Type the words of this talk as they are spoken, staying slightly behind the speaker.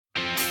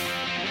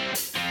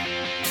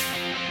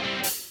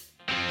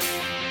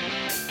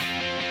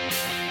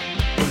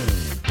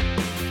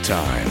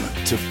Time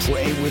to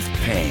play with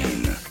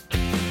pain,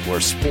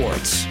 where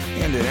sports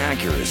and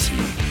inaccuracy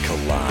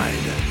collide.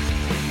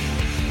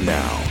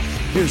 Now,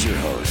 here's your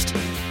host,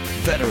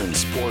 veteran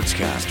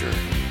sportscaster,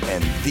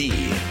 and the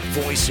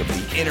voice of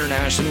the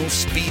International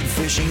Speed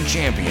Fishing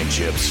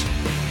Championships,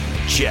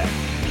 Chet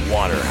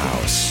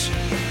Waterhouse.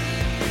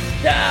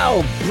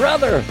 Yo,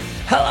 brother.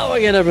 Hello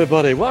again,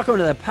 everybody. Welcome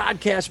to the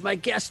podcast. My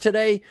guest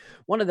today,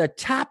 one of the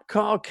top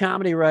call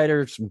comedy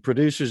writers and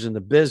producers in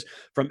the biz,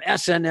 from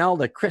SNL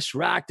to Chris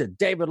Rock to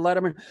David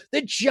Letterman,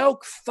 the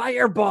joke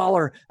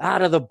fireballer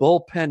out of the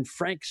bullpen,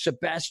 Frank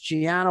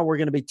Sebastiano. We're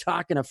going to be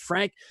talking to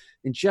Frank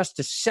in just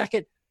a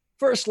second.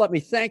 First, let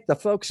me thank the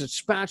folks that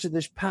sponsored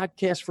this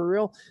podcast for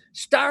real.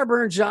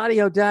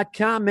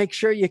 StarburnsAudio.com. Make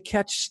sure you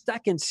catch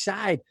Stuck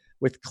Inside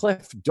with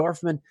Cliff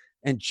Dorfman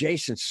and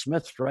Jason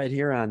Smith right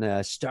here on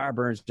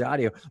Starburns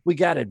Audio. We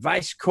got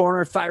Advice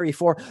Corner, Fiery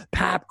 4,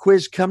 Pop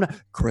Quiz coming up.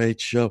 Great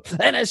show.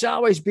 And as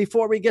always,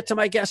 before we get to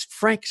my guest,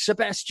 Frank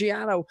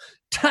Sebastiano,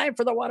 time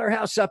for the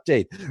Waterhouse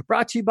Update,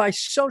 brought to you by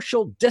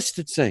Social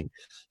Distancing.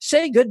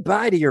 Say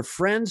goodbye to your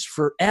friends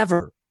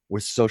forever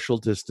with social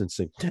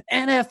distancing.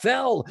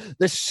 NFL,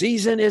 the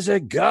season is a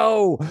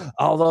go.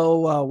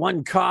 Although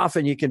one cough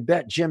and you can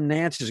bet Jim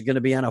Nantz is going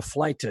to be on a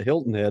flight to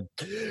Hilton Head.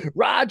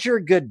 Roger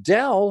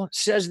Goodell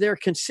says they're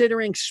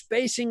considering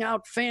spacing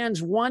out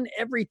fans one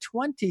every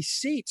 20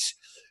 seats.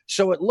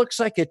 So it looks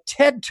like a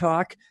TED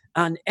Talk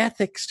on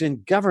ethics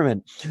in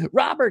government.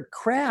 Robert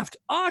Kraft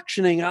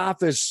auctioning off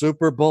his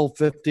Super Bowl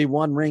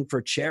 51 ring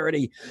for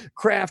charity.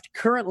 Kraft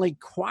currently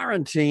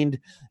quarantined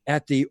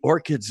at the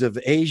Orchids of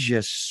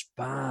Asia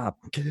spa.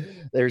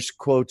 There's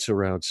quotes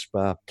around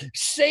spa.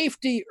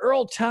 Safety,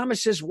 Earl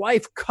Thomas's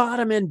wife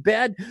caught him in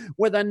bed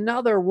with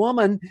another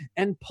woman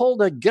and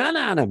pulled a gun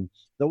on him.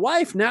 The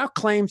wife now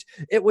claims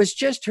it was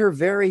just her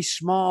very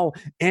small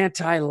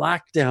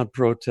anti-lockdown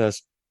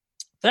protest.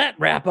 That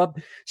wrap-up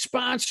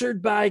sponsored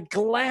by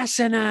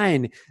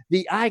Glassinine,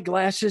 the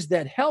eyeglasses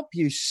that help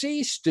you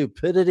see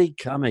stupidity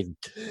coming.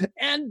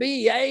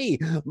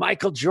 NBA,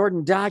 Michael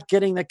Jordan Doc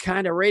getting the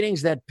kind of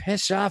ratings that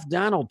piss off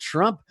Donald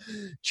Trump.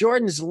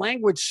 Jordan's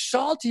language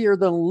saltier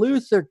than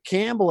Luther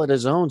Campbell at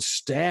his own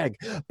stag,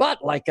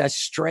 but like a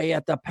stray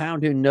at the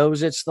pound who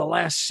knows it's the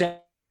last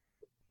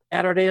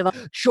Saturday,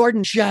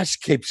 Jordan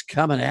just keeps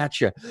coming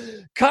at you.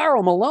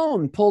 Karl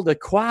Malone pulled a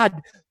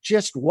quad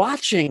just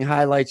watching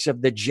highlights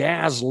of the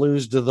Jazz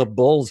lose to the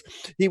Bulls.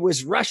 He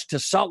was rushed to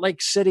Salt Lake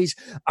City's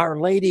Our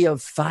Lady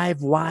of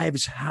Five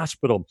Wives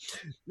Hospital.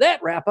 That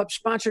wrap-up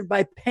sponsored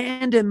by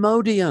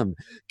Pandemodium.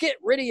 Get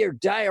rid of your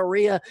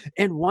diarrhea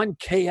in one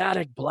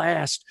chaotic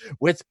blast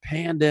with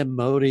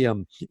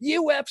Pandemodium.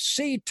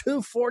 UFC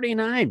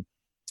 249.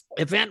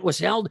 Event was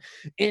held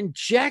in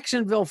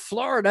Jacksonville,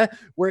 Florida,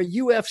 where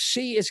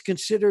UFC is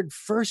considered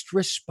first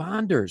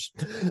responders.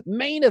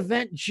 Main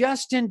event,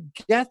 Justin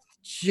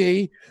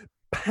Gaethje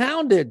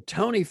pounded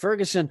Tony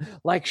Ferguson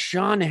like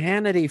Sean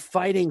Hannity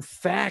fighting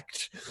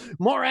fact.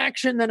 More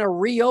action than a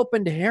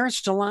reopened hair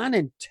salon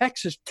in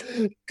Texas.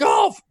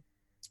 Golf.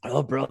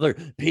 Oh, brother,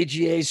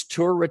 PGA's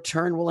tour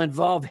return will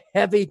involve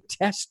heavy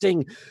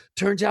testing.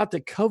 Turns out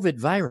the COVID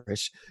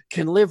virus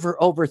can live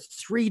for over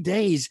 3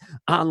 days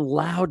on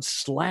loud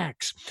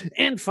slacks.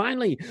 And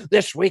finally,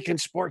 this week in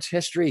sports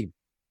history,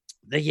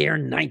 the year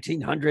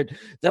 1900,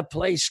 the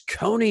place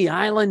Coney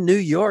Island, New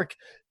York,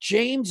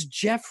 James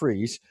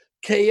Jeffries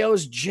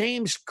KOs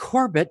James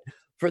Corbett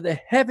for the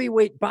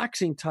heavyweight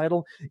boxing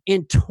title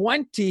in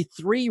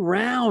 23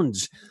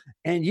 rounds.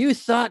 And you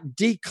thought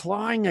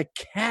declawing a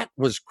cat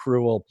was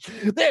cruel.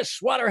 This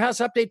Waterhouse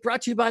Update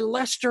brought to you by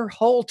Lester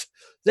Holt,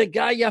 the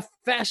guy you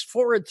fast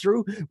forward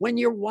through when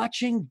you're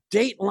watching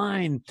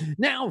Dateline.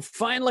 Now,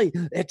 finally,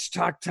 it's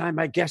talk time.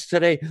 My guest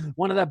today,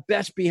 one of the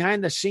best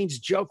behind-the-scenes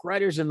joke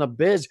writers in the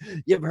biz.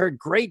 You've heard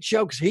great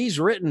jokes he's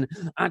written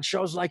on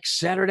shows like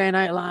Saturday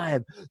Night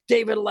Live,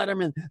 David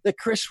Letterman, The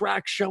Chris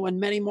Rock Show,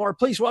 and many more.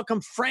 Please welcome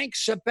Frank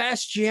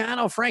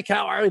Sebastiano. Frank,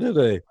 how are you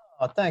today?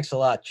 Oh, thanks a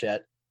lot,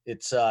 Chet.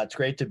 It's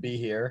great to be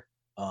here.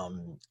 A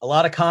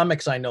lot of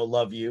comics I know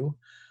love you.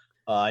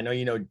 I know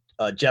you know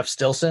Jeff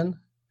Stilson.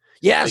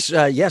 Yes,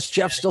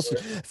 Jeff Stilson.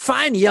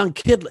 Fine young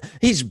kid.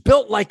 He's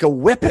built like a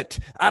whippet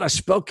out of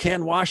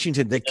Spokane,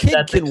 Washington. The kid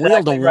That's can exactly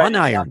wield a right. one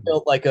iron. He's not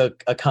built like a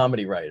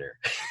comedy writer.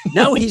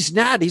 No, he's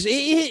not.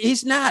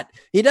 He's not.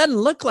 He doesn't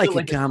look like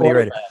a comedy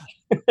writer.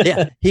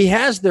 Yeah, he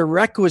has the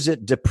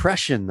requisite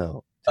depression,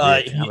 though.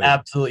 He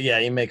absolutely, yeah,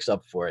 he makes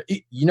up for it.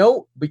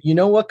 But you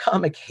know what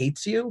comic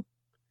hates you?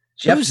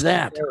 Who's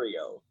that?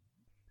 Stereo.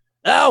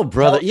 Oh,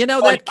 brother, you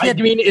know that kid.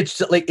 I mean,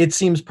 it's like it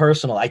seems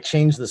personal. I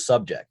changed the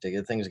subject.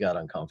 Things got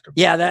uncomfortable.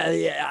 Yeah,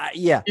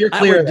 You're I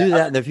clear would do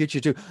that in the future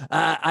too.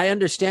 I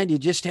understand you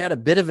just had a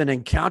bit of an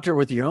encounter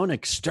with your own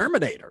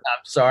exterminator.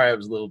 I'm sorry, I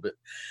was a little bit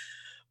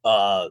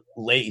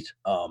late.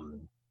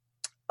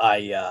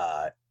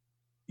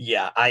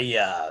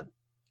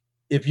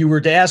 If you were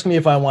to ask me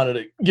if I wanted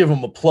to give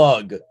him a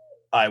plug,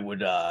 I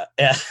would I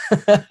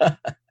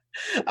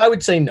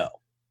would say no.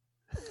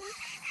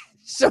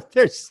 So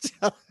there's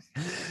still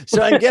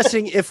So I'm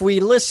guessing if we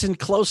listen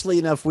closely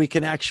enough, we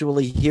can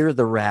actually hear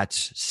the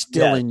rats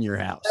still in your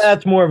house.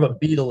 That's more of a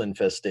beetle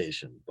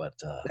infestation, but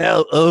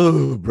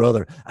oh,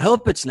 brother, I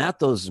hope it's not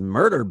those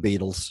murder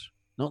beetles.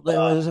 No,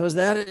 was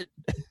that it?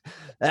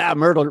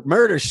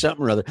 Murder,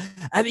 something or other.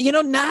 I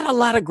mean, not a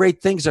lot of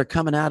great things are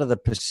coming out of the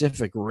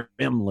Pacific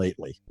Rim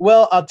lately.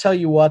 Well, I'll tell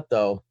you what,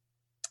 though,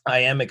 I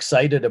am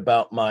excited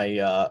about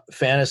my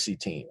fantasy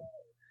team.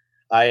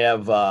 I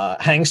have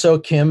Hang So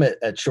Kim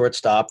at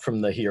shortstop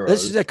from the Heroes.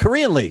 This is a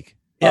Korean league.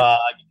 Yeah.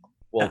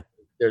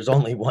 There's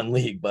only one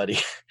league, buddy.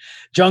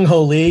 Jung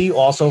Ho Lee,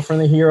 also from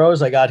the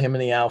Heroes. I got him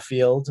in the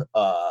outfield.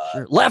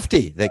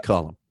 Lefty, they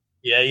call him.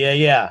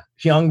 Yeah.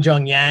 Hyung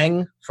Jung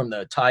Yang from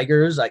the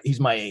Tigers. He's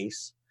my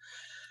ace.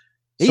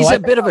 He's a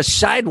bit of a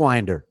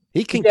sidewinder.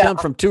 He can come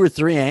from 2 or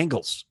 3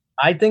 angles.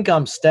 I think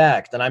I'm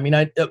stacked. And I mean,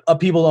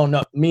 people don't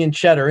know. Me and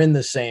Chet are in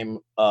the same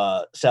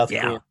South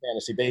Korean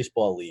fantasy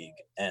baseball league.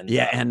 And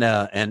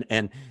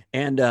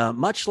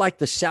much like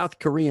the South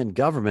Korean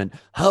government,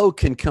 Ho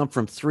can come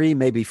from 3,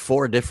 maybe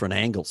 4 different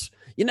angles.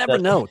 You never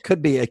know. It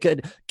could be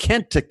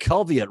Kent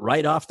Tekulve it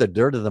right off the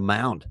dirt of the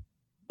mound.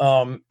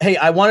 Hey,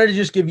 I wanted to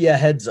just give you a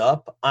heads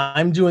up.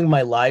 I'm doing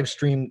my live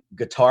stream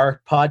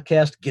guitar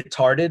podcast,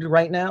 Guitarded,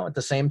 right now at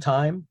the same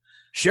time.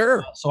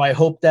 Sure. So I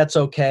hope that's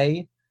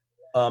okay.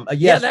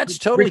 Yeah, that's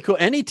totally cool.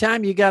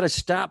 Anytime you got to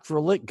stop for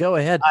a lick, go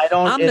ahead.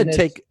 I'm going to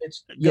take.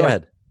 Go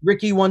ahead.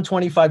 Ricky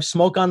 125.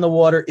 Smoke on the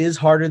Water is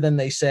harder than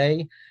they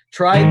say.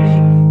 Try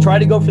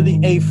to go for the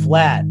A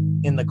flat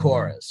in the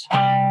chorus.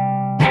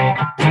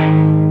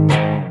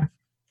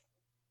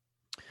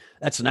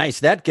 That's nice.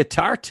 That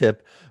guitar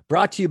tip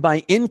brought to you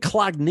by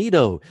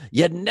Incognito.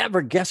 You'd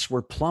never guess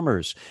we're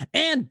plumbers.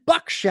 And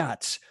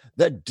Buckshots,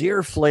 the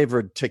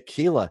deer-flavored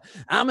tequila.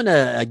 I'm going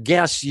to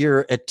guess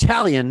you're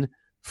Italian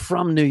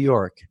from New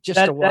York. Just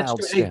a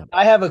wild stamp.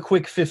 I have a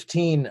quick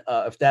 15,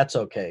 if that's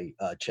okay,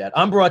 Chad.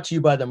 I'm brought to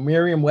you by the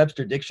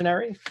Merriam-Webster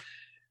Dictionary,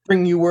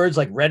 bringing you words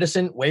like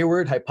reticent,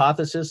 wayward,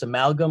 hypothesis,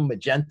 amalgam,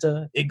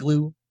 magenta,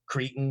 igloo,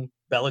 cretin,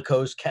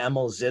 bellicose,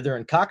 camel, zither,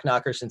 and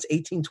cockknocker since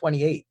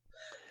 1828.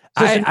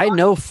 So I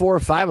know 4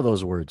 or 5 of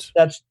those words.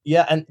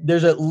 And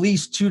there's at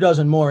least 2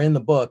 dozen more in the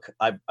book,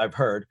 I've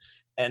heard.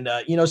 And,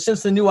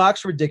 since the new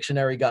Oxford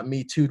Dictionary got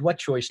Me Too'd, what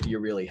choice do you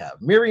really have?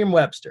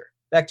 Merriam-Webster.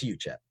 Back to you,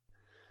 Chad.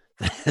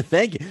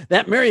 Thank you.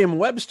 That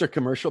Merriam-Webster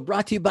commercial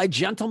brought to you by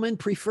Gentlemen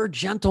Prefer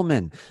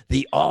Gentlemen,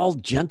 the All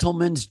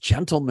Gentlemen's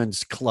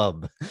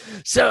Club.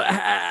 So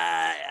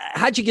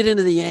how'd you get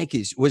into the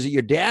Yankees? Was it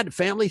your dad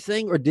family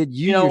thing, or did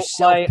you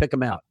yourself pick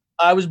them out?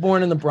 I was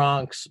born in the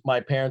Bronx.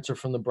 My parents are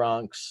from the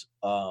Bronx.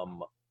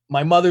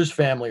 My mother's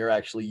family are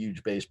actually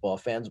huge baseball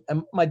fans,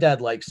 and my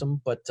dad likes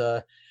them. But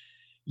that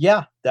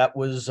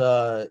was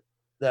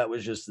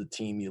just the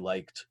team you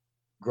liked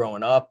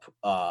growing up.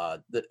 I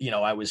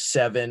was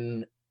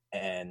 7.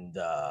 And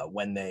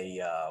when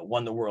they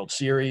won the World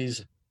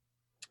Series,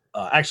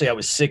 actually, I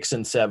was 6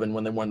 and 7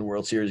 when they won the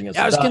World Series against.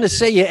 I was going to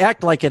say, you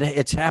act like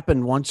it's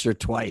happened once or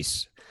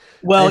twice.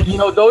 Well,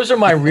 those are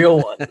my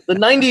real ones. The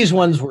 '90s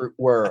ones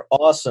were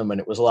awesome, and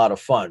it was a lot of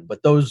fun.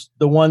 But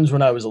the ones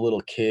when I was a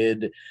little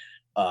kid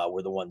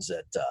were the ones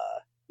that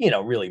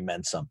really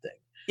meant something.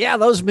 Yeah,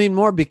 those mean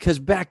more because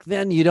back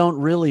then you don't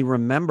really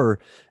remember.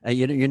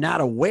 You're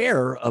not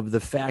aware of the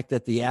fact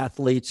that the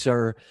athletes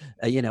are,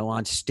 on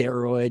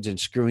steroids and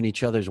screwing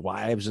each other's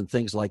wives and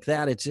things like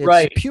that. It's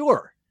right.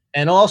 Pure.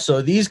 And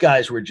also, these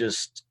guys were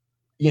just,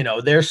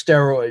 their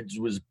steroids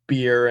was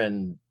beer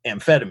and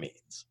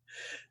amphetamines.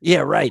 Yeah,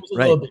 right, It was a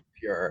little bit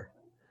pure.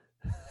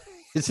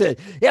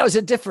 It was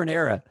a different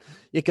era.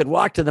 You could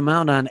walk to the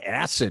mound on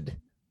acid.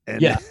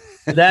 Yeah,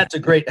 that's a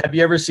great. Have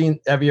you ever seen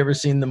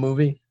the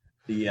movie?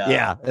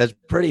 Yeah, that's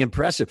pretty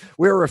impressive.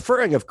 We're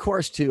referring, of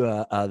course,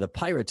 to the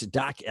Pirates'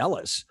 Doc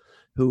Ellis,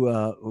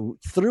 who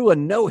threw a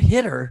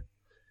no-hitter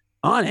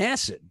on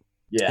acid.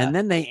 Yeah. And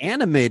then they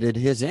animated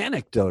his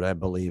anecdote, I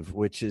believe,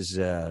 which is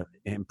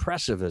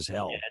impressive as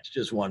hell. Yeah, it's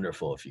just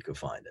wonderful if you could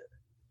find it.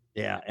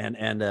 Yeah,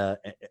 and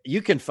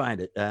you can find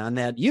it on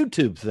that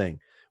YouTube thing,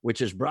 which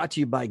is brought to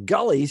you by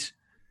Gullies.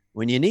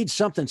 When you need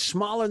something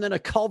smaller than a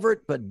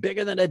culvert but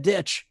bigger than a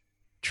ditch,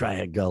 try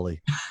a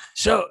gully.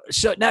 So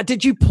now,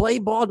 did you play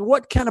ball?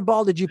 What kind of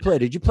ball did you play?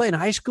 Did you play in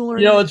high school or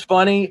anything? It's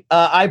funny.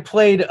 I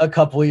played a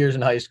couple of years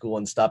in high school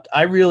and stopped.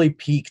 I really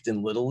peaked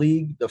in Little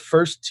League. The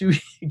first 2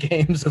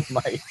 games of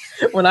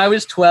when I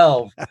was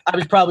 12, I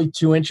was probably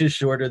 2 inches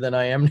shorter than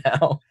I am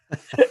now.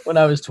 When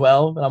I was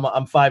 12, and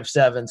I'm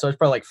 5'7", so it's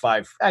probably like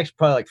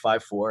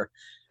 5'4"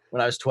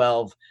 when I was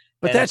 12.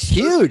 But that's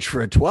huge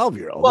for a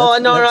 12-year-old.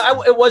 Well, no,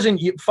 it wasn't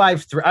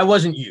 5'3". I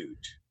wasn't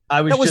huge.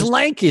 I was. That was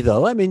lanky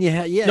though. I mean,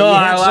 I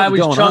was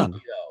going chunky on.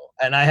 though,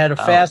 and I had a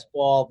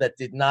fastball that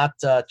did not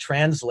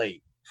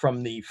translate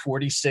from the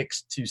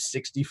 46 to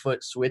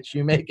 60-foot switch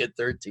you make at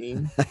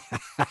 13.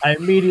 I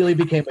immediately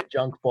became a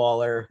junk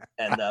baller,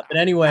 and but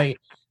anyway,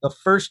 the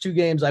first 2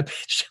 games I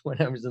pitched when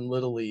I was in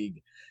Little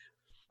League,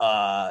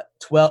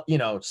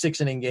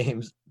 6-inning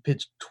games,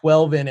 pitched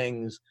 12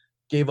 innings,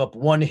 gave up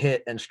 1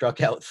 hit, and struck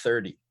out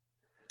 30.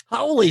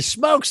 Holy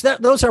smokes!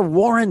 Those are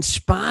Warren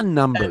Spahn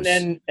numbers.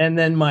 And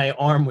then my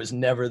arm was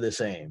never the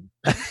same.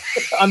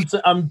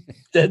 I'm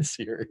dead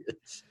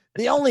serious.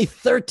 The only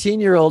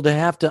 13-year-old to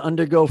have to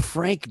undergo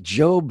Frank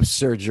Job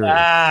surgery.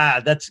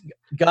 That's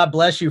God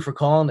bless you for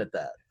calling it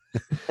that.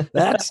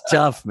 That's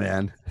tough,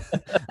 man.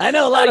 I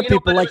know a lot of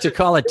people like to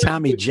call it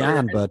Tommy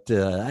John, but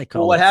I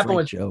call it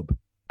Frank Job.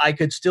 I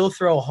could still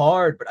throw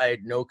hard, but I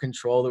had no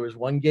control. There was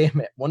one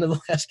game, one of the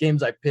last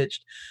games I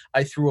pitched,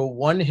 I threw a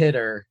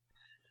one-hitter.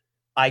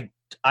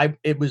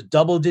 It was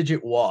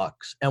double-digit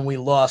walks, and we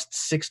lost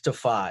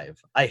 6-5.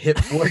 I hit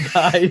 4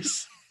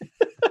 guys.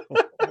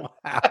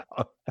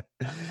 Wow.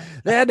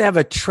 They had to have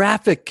a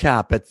traffic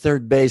cop at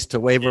third base to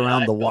wave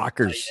around the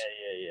walkers.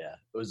 Yeah.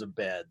 It was a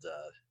bad.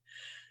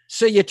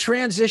 So you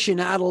transition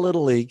out of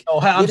Little League. Oh,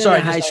 I'm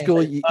sorry. High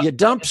school, you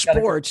dump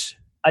sports.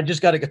 I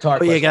just got a guitar.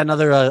 Oh, you got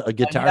another a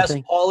guitar yes,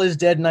 thing? Paul is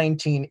Dead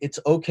 19. It's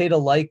okay to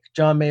like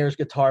John Mayer's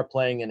guitar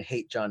playing and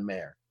hate John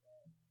Mayer.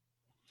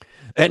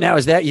 And now,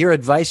 is that your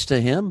advice to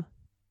him?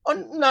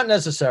 Not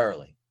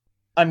necessarily.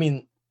 I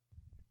mean,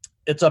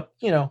 it's up,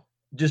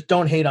 just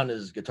don't hate on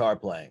his guitar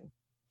playing.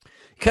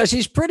 Because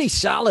he's pretty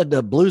solid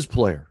blues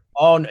player.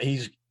 Oh, no,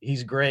 he's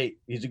great.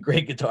 He's a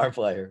great guitar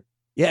player.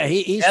 Yeah,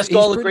 he's ask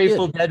all the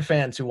Grateful Dead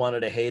fans who wanted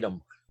to hate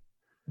him.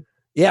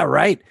 Yeah,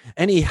 right.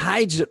 And he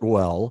hides it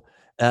well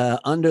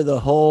under the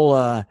whole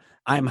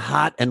 "I'm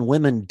hot and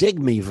women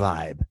dig me"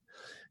 vibe.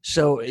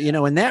 So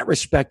in that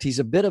respect, he's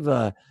a bit of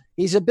a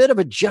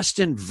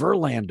Justin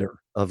Verlander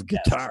of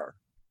guitar.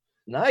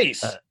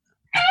 Nice.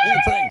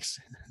 Thanks.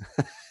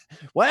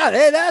 Wow,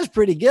 hey, that was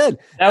pretty good.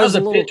 That was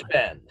a pitch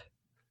bend.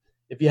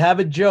 If you have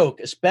a joke,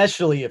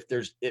 especially if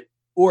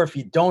if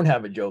you don't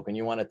have a joke and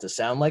you want it to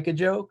sound like a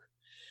joke,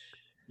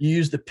 you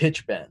use the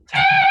pitch bend.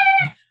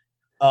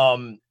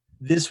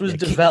 This was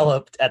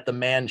developed at the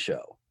Man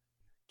Show.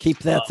 Keep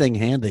that thing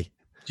handy.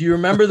 Do you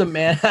remember the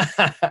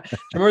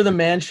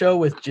Man Show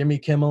with Jimmy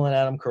Kimmel and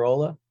Adam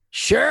Carolla?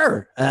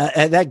 Sure.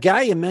 And that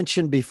guy you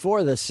mentioned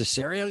before, the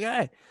Cesario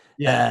guy.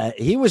 Yeah,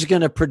 he was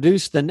going to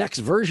produce the next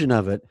version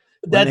of it.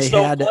 That's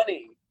so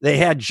funny. They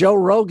had Joe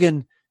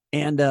Rogan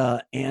and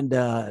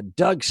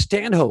Doug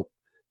Stanhope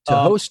to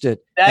host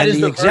it. And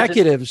the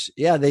executives,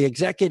 the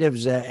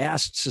executives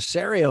asked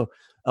Cesario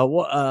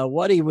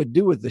what he would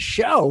do with the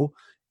show,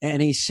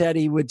 and he said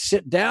he would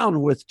sit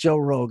down with Joe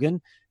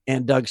Rogan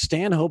and Doug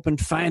Stanhope and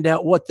find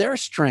out what their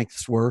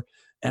strengths were,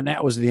 and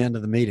that was the end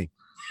of the meeting.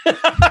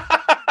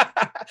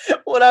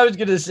 What I was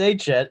going to say,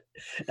 Chet,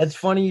 that's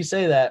funny you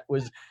say that,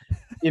 was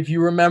if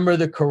you remember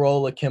the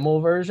Carolla Kimmel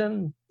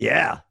version.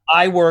 Yeah.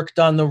 I worked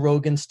on the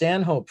Rogan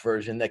Stanhope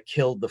version that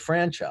killed the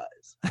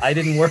franchise. I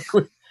didn't work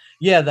with,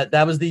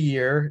 that was the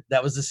year,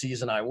 that was the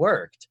season I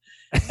worked.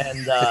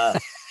 And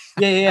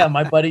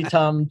my buddy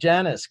Tom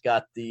Janis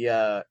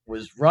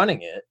was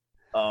running it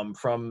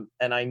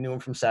and I knew him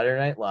from Saturday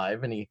Night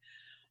Live, and he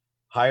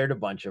hired a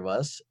bunch of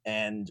us,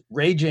 and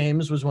Ray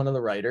James was one of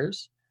the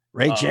writers.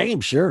 Ray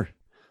James, sure.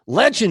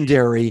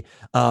 Legendary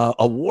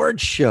award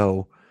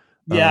show.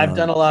 Yeah, I've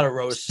done a lot of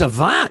roasts.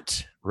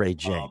 Savant Ray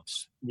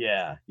James.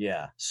 Yeah.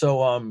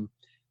 So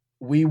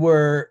we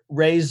were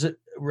Ray is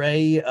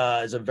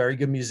a very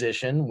good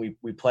musician.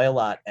 We play a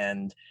lot,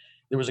 and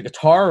there was a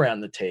guitar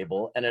around the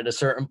table, and at a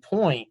certain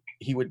point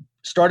he would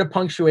start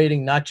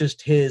punctuating not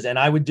just his, and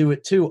I would do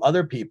it too,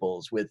 other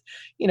people's with,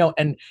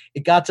 and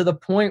it got to the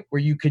point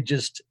where you could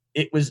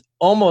it was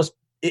almost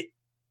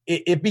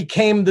it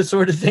became the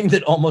sort of thing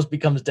that almost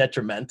becomes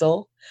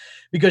detrimental,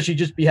 because you'd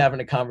just be having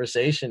a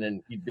conversation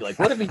and you'd be like,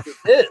 what if he did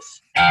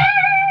this?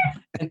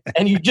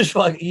 and you just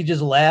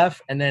laugh.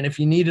 And then if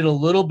you needed a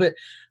little bit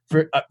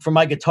for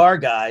my guitar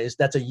guys,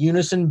 that's a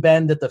unison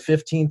bend at the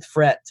 15th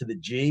fret to the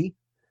G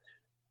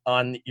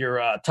on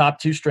your top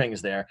 2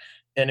 strings there.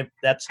 And if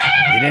that's,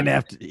 you didn't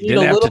have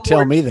to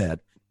tell me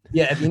that.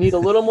 Yeah. If you need a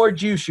little more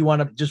juice, you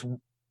want to just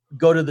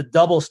go to the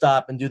double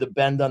stop and do the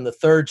bend on the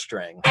 3rd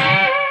string.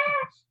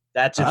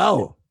 That's if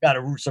you got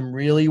some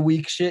really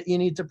weak shit you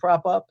need to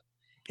prop up.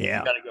 Yeah.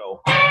 You gotta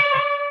go.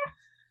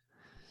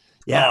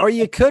 Yeah, or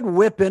you could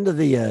whip into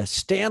the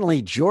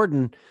Stanley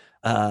Jordan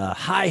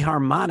high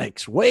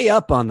harmonics way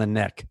up on the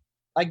neck.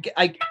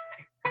 Yeah,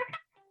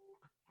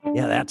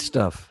 that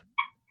stuff.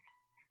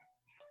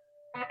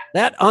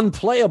 That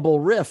unplayable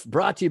riff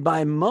brought to you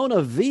by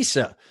Mona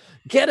Visa.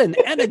 Get an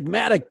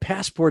enigmatic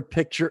passport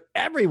picture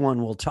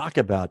everyone will talk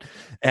about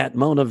at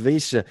Mona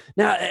Visa.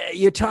 Now,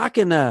 you're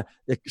talking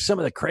some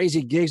of the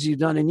crazy gigs you've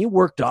done, and you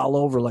worked all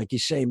over, like you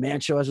say, Man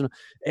Show,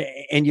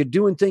 and you're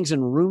doing things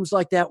in rooms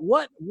like that.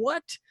 What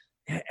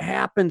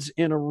happens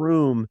in a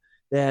room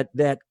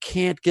that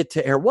can't get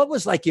to air? What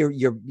was like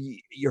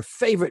your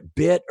favorite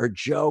bit or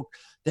joke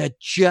that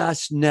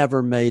just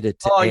never made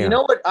it to air? Oh, you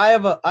know what? I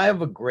have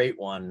a great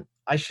one.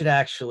 I should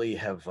actually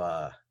have.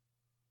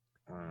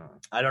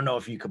 I don't know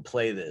if you could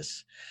play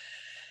this.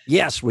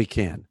 Yes, we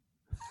can.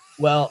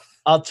 Well,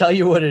 I'll tell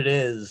you what it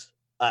is.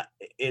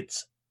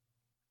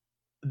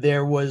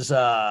 There was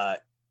about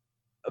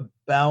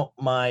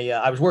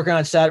I was working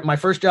on my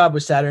first job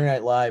was Saturday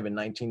Night Live in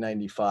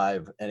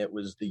 1995, and it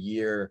was the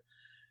year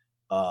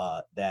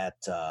that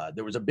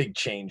there was a big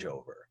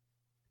changeover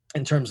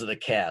in terms of the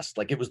cast.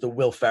 Like, it was the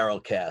Will Ferrell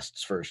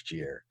cast's first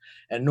year.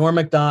 And Norm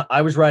Macdonald,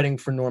 I was writing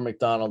for Norm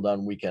Macdonald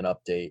on Weekend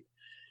Update.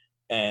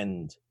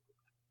 And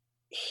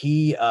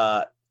he,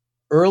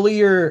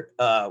 earlier,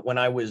 when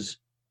I was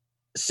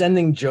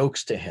sending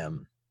jokes to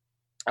him,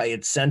 I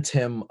had sent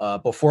him,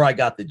 before I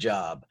got the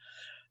job,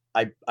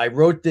 I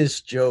wrote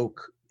this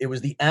joke. It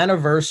was the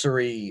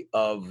anniversary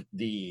of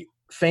the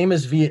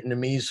famous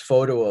Vietnamese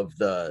photo of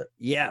the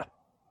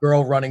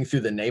girl running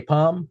through the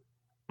napalm.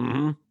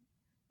 Mm-hmm.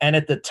 And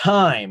at the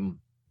time,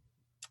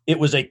 it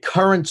was a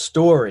current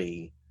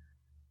story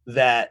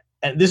that,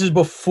 and this is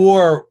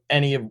before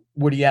any of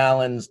Woody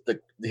Allen's,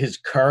 his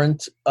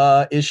current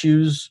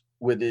issues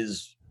with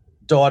his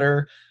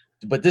daughter.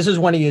 But this is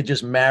when he had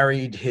just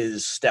married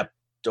his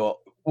stepdaughter.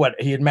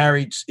 He had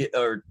married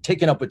or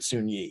taken up with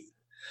Sun Yi.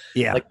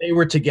 Yeah. Like, they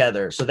were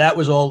together. So that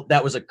was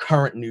a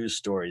current news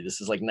story.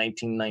 This is like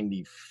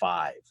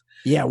 1995.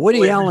 Yeah,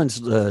 Woody Allen's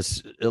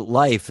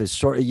life is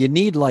sort of, you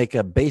need like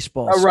a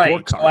baseball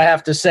scorecard. So I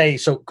have to say,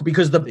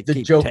 because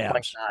the joke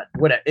might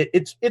not,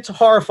 it's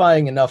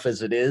horrifying enough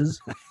as it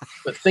is,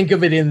 but think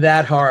of it in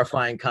that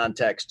horrifying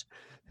context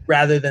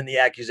rather than the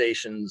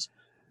accusations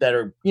that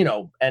are,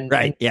 and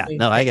right.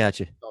 I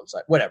got you.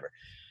 Whatever.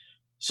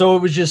 So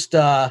it was just,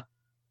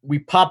 we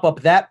pop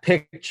up that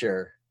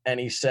picture and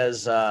he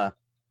says,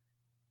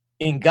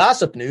 in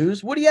gossip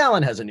news, Woody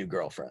Allen has a new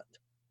girlfriend.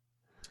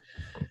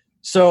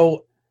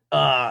 So,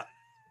 I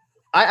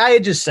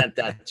had just sent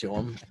that to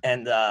him,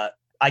 and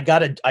I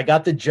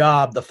got the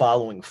job the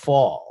following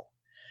fall,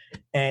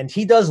 and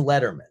he does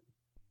Letterman.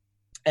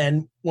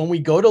 And when we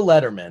go to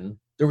Letterman,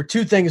 there were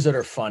two things that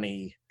are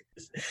funny.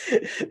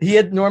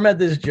 Norm had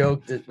this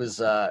joke that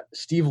was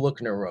Steve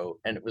Lookner wrote,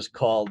 and it was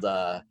called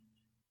the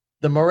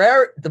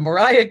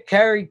Mariah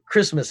Carey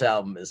Christmas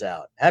album is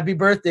out. Happy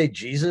birthday,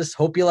 Jesus.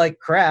 Hope you like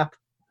crap.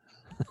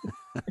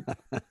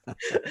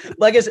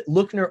 Like I said,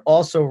 Lookner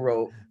also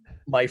wrote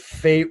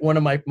one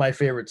of my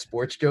favorite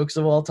sports jokes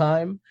of all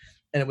time,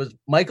 and it was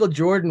Michael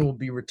Jordan will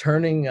be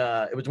returning.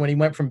 It was when he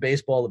went from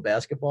baseball to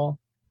basketball,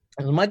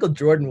 and Michael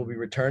Jordan will be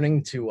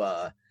returning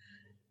to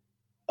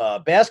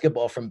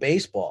basketball from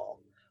baseball,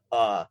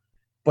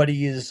 but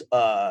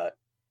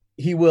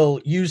he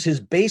will use his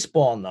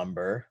baseball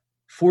number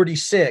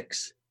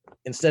 46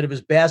 instead of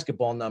his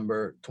basketball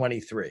number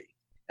 23,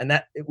 and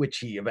that which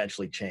he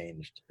eventually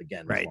changed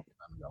again. Right. A long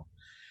time ago.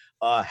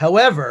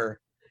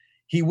 However,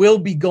 he will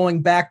be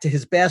going back to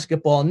his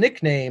basketball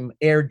nickname,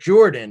 Air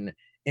Jordan,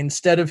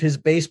 instead of his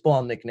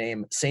baseball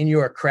nickname,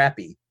 Senor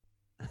Crappy.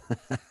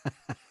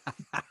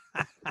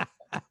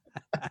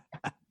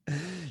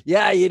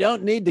 Yeah, you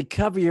don't need to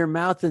cover your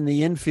mouth in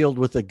the infield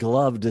with a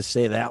glove to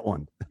say that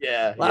one.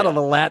 Yeah. A lot of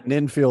the Latin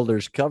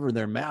infielders cover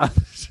their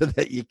mouth so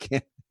that you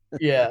can't.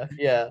 Yeah.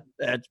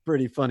 That's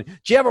pretty funny.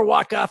 Did you ever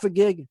walk off a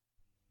gig?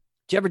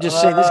 Did you ever just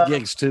say, this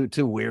gig's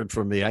too weird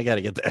for me? I got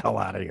to get the hell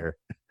out of here.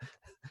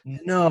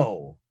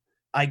 No.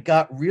 I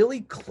got really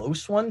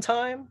close one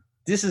time.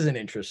 This is an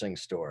interesting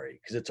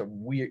story because it's a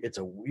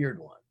weird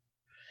one.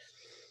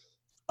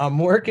 I'm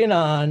working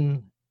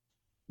on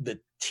the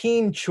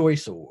Teen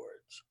Choice Awards.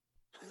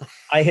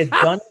 I had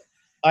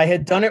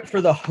done it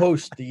for the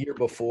host the year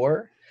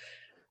before,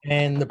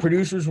 and the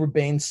producers were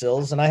Bane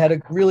Sills, and I had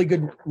a really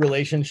good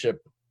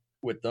relationship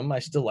with them. I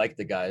still like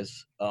the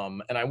guys.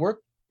 And I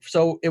worked,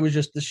 so it was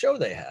just the show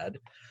they had.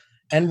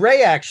 And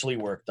Ray actually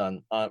worked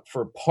on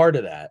for part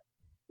of that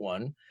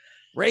one.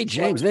 Ray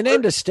James. They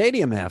named a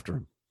stadium after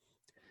him.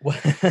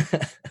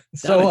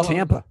 So in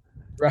Tampa.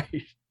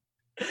 Right.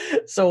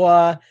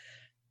 So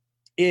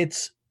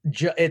it's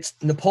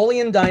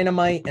Napoleon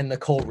Dynamite and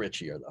Nicole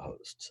Richie are the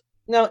hosts.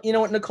 Now, you know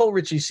what? Nicole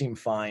Richie seemed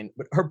fine,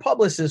 but her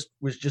publicist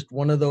was just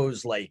one of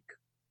those, like,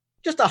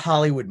 just a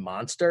Hollywood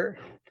monster.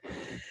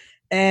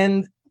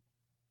 And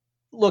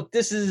look,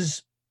 this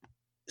is,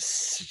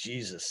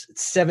 Jesus,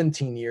 it's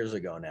 17 years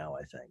ago now,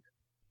 I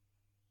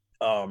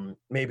think.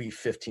 Maybe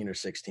 15 or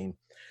 16.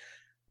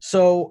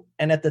 So,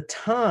 and at the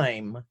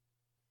time,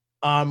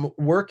 I'm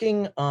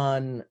working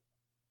on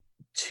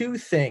two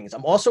things.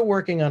 I'm also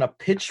working on a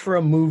pitch for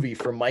a movie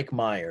for Mike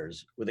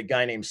Myers with a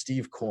guy named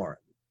Steve Corrin.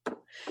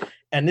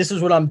 And this is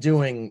what I'm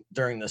doing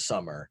during the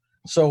summer.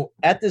 So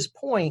at this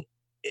point,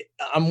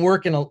 I'm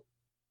working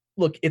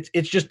look,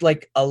 it's just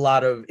like a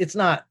lot of, it's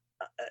not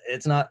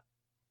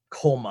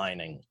coal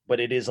mining,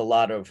 but it is a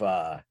lot of,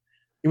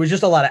 it was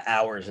just a lot of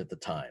hours at the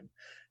time.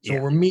 So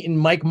we're meeting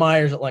Mike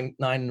Myers at like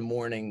 9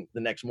 a.m.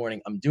 the next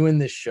morning. I'm doing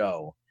this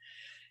show,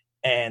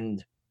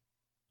 and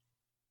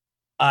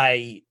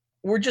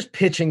we're just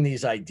pitching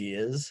these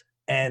ideas,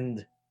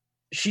 and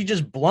she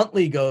just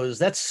bluntly goes,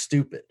 "That's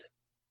stupid."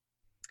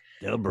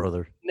 Yeah,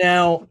 brother.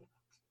 Now,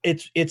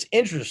 it's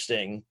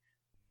interesting.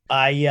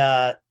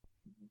 That's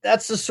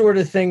the sort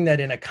of thing that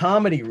in a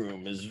comedy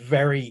room is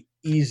very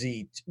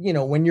easy.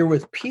 When you're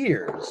with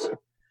peers.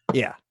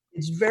 Yeah.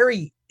 It's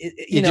very,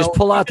 you just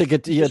pull out the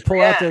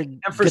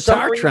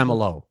guitar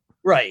tremolo.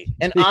 Right.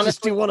 And you honestly,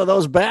 just do one of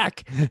those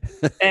back.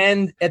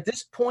 And at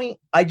this point,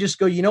 I just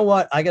go, you know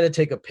what? I got to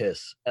take a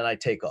piss, and I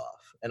take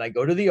off. and I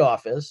go to the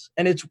office,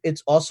 and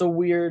it's also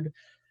weird.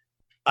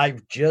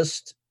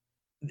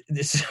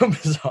 This is so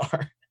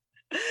bizarre.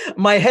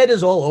 My head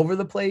is all over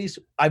the place.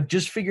 I've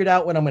just figured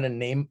out what I'm going to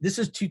name. This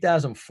is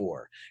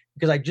 2004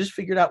 because I just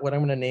figured out what I'm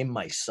going to name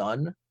my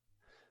son.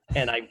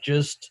 And I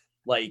just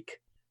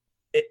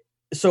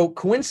so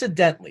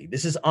coincidentally,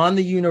 this is on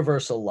the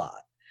Universal lot.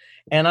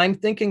 And I'm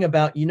thinking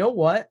about, you know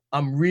what?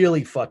 I'm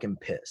really fucking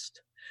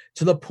pissed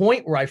to the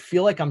point where I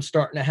feel like I'm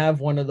starting to have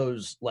one of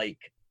those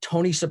like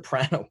Tony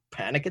Soprano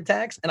panic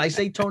attacks. And I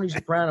say Tony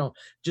Soprano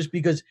just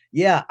because,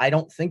 I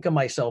don't think of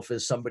myself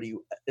as somebody.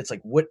 It's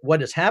like,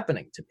 what is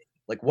happening to me?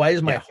 Like, why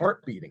is my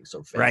heart beating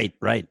so fast?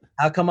 Right.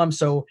 How come I'm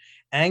so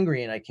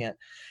angry and I can't?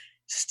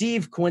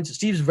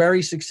 Steve's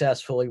very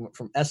successful. He went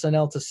from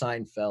SNL to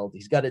Seinfeld.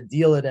 He's got a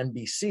deal at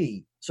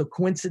NBC. So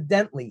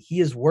coincidentally, he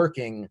is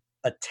working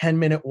a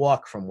 10-minute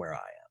walk from where I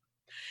am.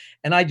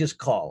 And I just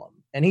call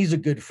him, and he's a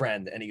good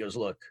friend. And he goes,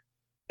 look,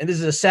 and this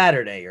is a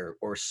Saturday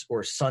or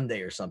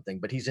Sunday or something,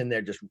 but he's in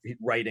there just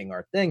writing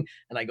our thing.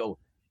 And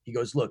he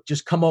goes, look,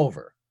 just come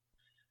over.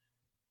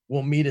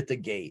 We'll meet at the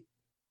gate.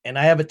 And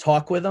I have a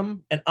talk with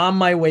him. And on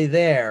my way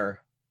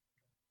there,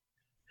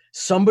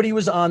 somebody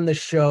was on the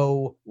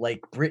show,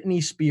 like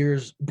Britney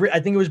Spears. I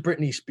think it was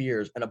Britney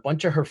Spears, and a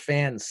bunch of her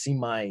fans see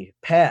my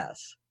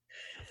pass,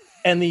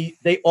 and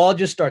they all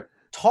just start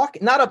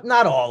talking.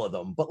 Not all of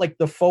them, but like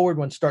the forward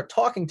ones start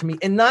talking to me,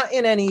 and not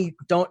in any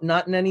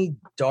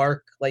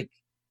dark like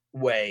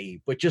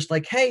way, but just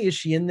like, hey, is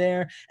she in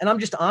there? And I'm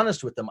just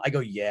honest with them. I go,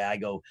 yeah. I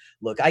go,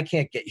 look, I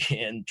can't get you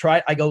in.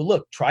 Try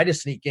to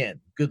sneak in.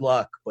 Good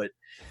luck, but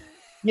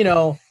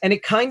and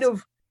it kind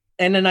of,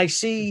 and then I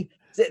see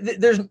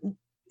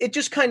it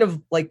just kind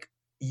of like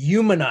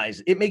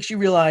humanized. It makes you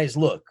realize,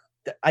 look,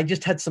 I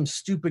just had some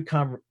stupid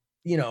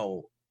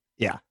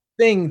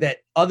thing that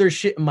other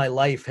shit in my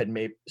life had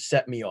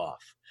set me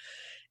off.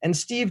 And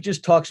Steve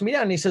just talks me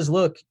down and he says,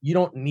 look, you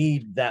don't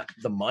need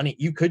the money.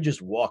 You could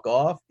just walk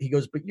off. He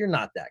goes, but you're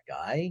not that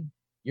guy.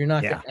 You're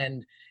not. Yeah.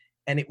 And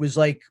it was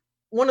like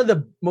one of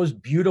the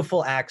most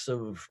beautiful acts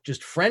of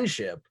just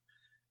friendship.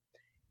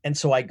 And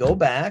so I go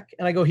back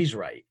and I go, he's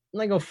right.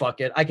 And I go,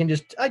 fuck it.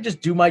 I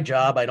just do my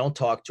job. I don't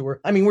talk to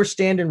her. I mean, we're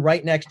standing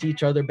right next to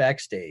each other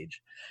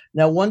backstage.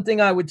 Now, one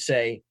thing I would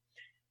say,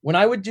 when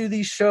I would do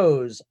these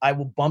shows, I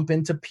will bump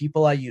into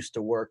people I used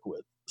to work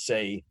with,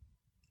 say,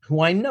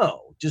 who I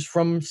know just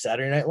from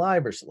Saturday Night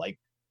Live or like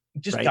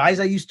just guys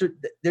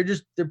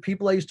they're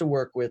people I used to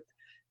work with.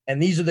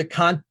 And these are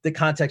the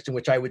context in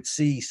which I would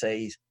see,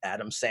 say,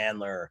 Adam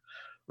Sandler,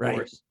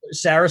 or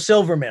Sarah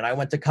Silverman, I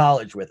went to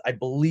college with. I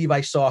believe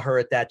I saw her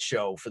at that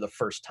show for the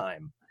first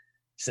time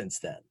since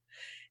then.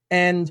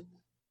 And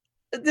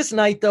this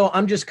night, though,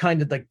 I'm just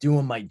kind of like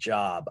doing my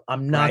job.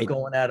 I'm not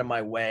going out of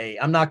my way.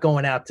 I'm not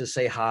going out to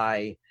say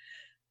hi.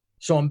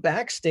 So I'm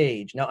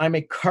backstage. Now, I'm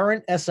a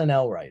current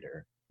SNL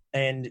writer.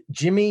 And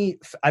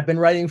I've been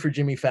writing for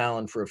Jimmy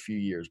Fallon for a few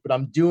years, but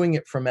I'm doing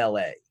it from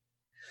LA.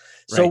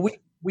 So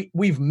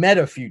we've met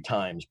a few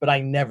times, but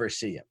I never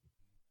see him.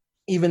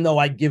 Even though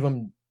I give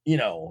him,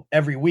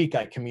 every week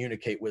I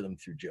communicate with him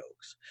through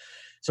jokes.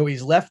 So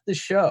he's left the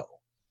show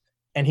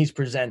and he's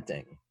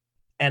presenting.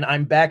 And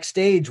I'm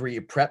backstage where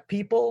you prep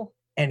people,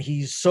 and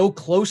he's so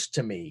close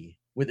to me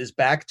with his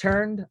back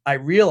turned. I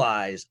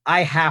realize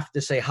I have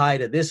to say hi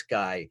to this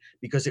guy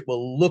because it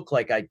will look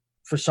like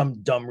for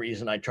some dumb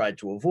reason, I tried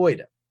to avoid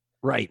him.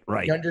 Right.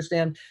 You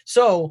understand?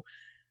 So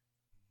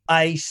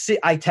I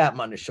tap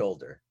him on the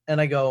shoulder and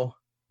I go,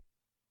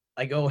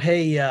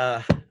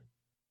 hey,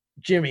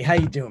 Jimmy, how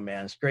you doing,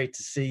 man? It's great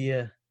to see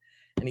you.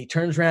 And he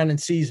turns around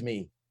and sees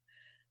me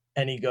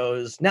and he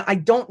goes, now I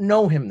don't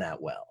know him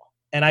that well.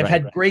 And I've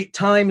had great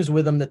times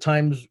with him, the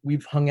times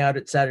we've hung out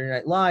at Saturday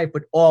Night Live,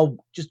 but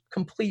all just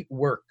complete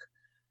work.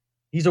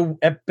 He's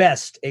at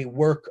best a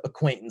work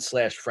acquaintance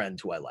 / friend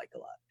who I like a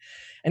lot.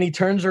 And he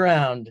turns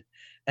around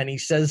and he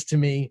says to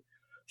me,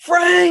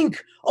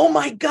 Frank, oh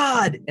my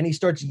God. And he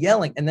starts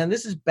yelling. And then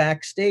this is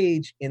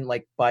backstage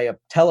by a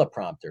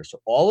teleprompter.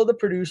 So all of the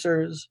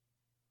producers,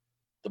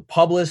 the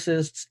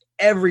publicists,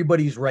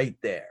 everybody's right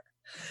there.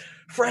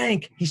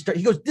 Frank, he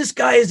goes, this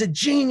guy is a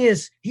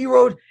genius. He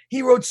wrote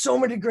so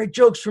many great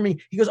jokes for me.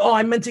 He goes, oh,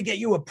 I meant to get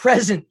you a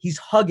present. He's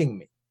hugging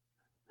me.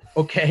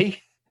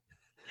 Okay.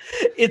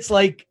 It's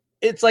like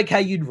how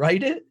you'd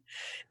write it.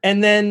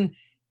 And then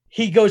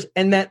he goes,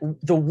 and that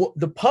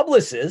the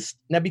publicist,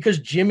 now because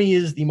Jimmy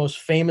is the most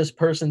famous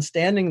person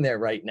standing there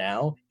right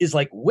now, is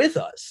like with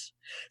us.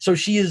 So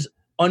she is,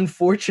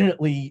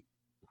 unfortunately,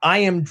 I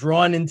am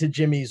drawn into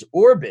Jimmy's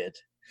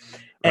orbit.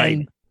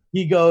 And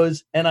he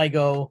goes, and I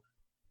go,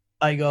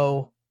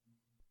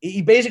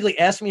 he basically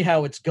asked me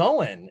how it's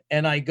going.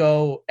 And I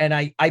go, and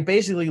I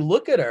basically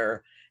look at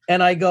her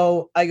and I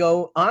go,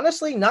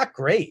 honestly, not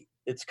great.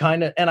 It's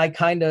kind of, I'm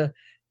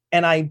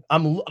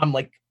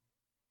like,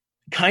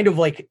 kind of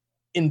like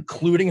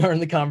including her in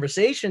the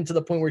conversation to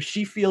the point where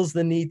she feels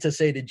the need to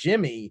say to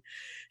Jimmy,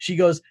 she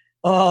goes,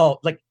 oh,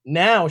 like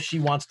now she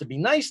wants to be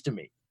nice to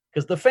me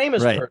because the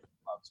famous person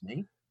loves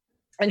me.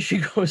 And she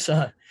goes,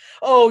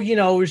 oh,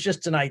 it was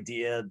just an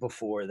idea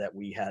before that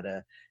we had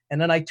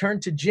And then I turn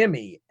to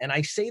Jimmy and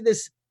I say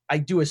this, I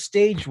do a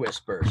stage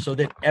whisper so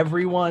that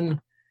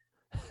everyone,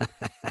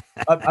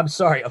 I'm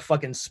sorry, a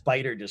fucking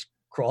spider just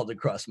crawled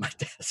across my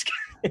desk.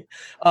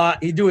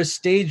 You do a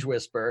stage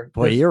whisper.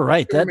 Boy, you're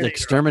right. That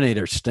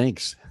exterminator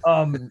stinks.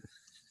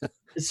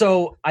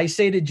 So I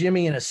say to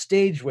Jimmy in a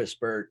stage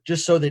whisper,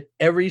 just so that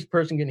every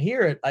person can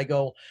hear it. I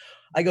go,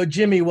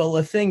 Jimmy, well,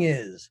 the thing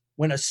is,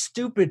 when a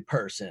stupid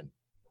person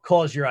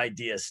calls your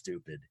idea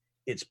stupid,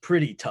 it's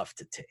pretty tough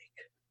to take.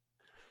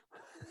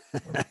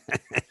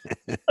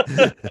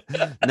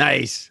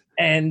 Nice.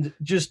 And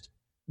just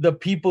the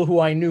people who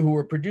I knew who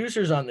were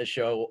producers on the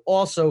show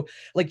also,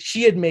 like,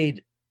 she had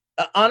made,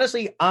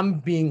 honestly, I'm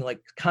being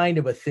like kind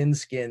of a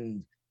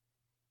thin-skinned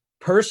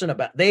person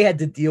about, they had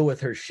to deal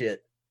with her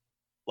shit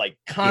like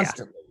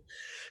constantly. Yeah.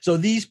 So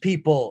these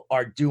people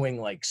are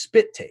doing like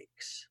spit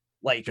takes,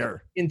 like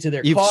into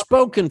their. You've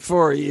spoken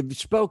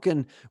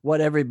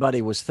what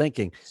everybody was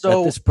thinking. So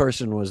that this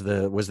person was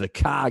the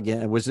cog.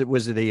 Was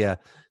the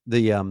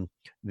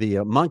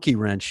monkey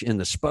wrench in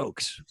the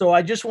spokes. So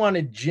I just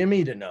wanted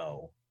Jimmy to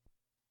know,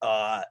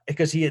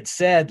 because he had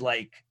said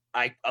like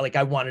I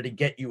wanted to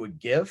get you a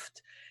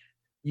gift.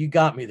 You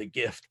got me the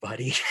gift,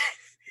 buddy.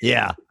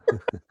 Yeah.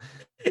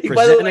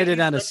 Presented it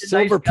on a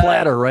silver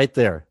platter right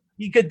there.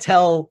 He could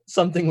tell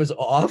something was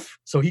off,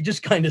 so he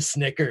just kind of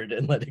snickered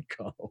and let it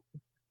go.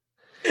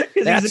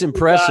 That's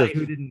impressive.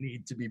 Who didn't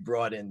need to be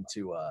brought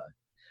into.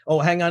 Oh,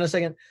 hang on a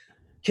second.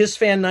 Kiss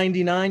Fan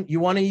 99.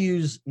 You want to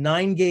use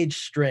 9-gauge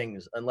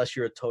strings unless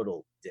you're a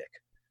total dick.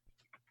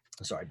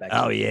 Sorry.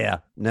 Yeah.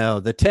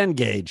 No, the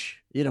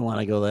 10-gauge. You don't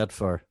want to go that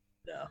far.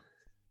 No.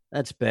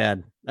 That's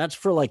bad. That's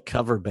for like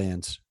cover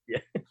bands. Yeah.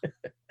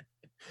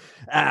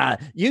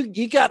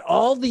 You got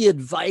all the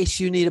advice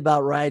you need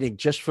about writing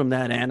just from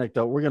that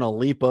anecdote. We're going to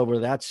leap over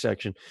that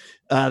section.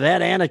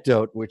 That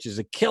anecdote, which is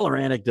a killer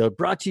anecdote,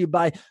 brought to you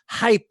by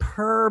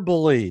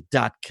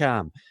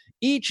hyperbole.com.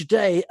 Each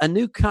day, a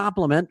new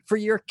compliment for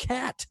your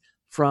cat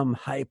from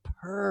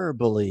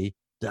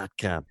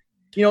hyperbole.com.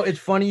 You know, it's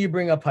funny you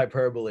bring up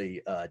hyperbole,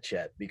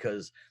 Chet,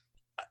 because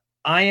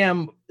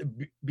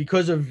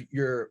because of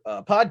your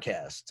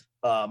podcast,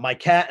 my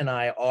cat and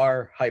I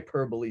are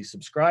hyperbole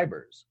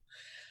subscribers.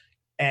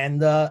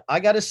 And I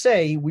got to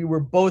say, we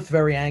were both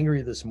very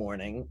angry this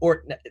morning,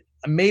 or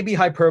maybe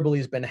hyperbole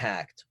has been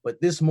hacked,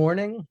 but this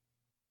morning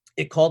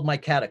it called my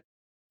cat a.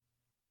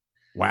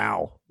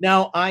 Wow.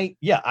 Now, I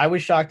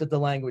was shocked at the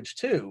language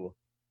too,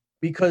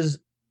 because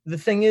the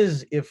thing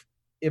is, if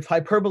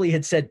hyperbole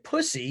had said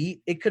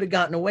pussy, it could have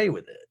gotten away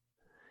with it.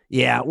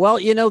 Yeah. Well,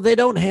 they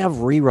don't have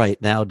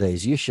rewrite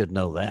nowadays. You should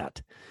know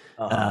that.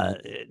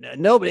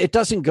 No, but it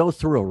doesn't go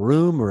through a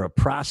room or a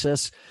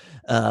process.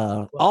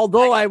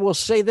 Although I will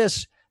say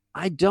this,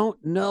 I don't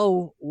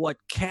know what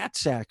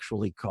cats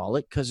actually call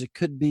it because it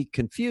could be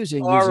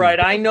confusing. All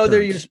right, I know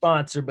they're your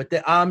sponsor, but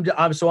I'm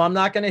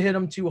not going to hit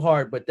them too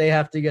hard. But they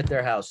have to get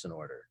their house in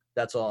order.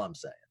 That's all I'm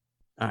saying.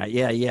 All right,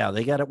 yeah,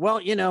 they got it.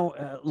 Well,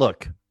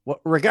 look,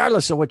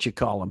 regardless of what you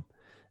call them,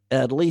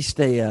 at least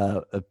they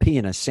pee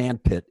in a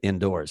sand pit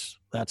indoors.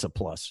 That's a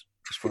plus,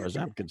 as far as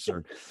I'm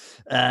concerned.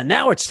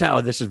 Now it's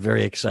time. This is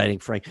very exciting,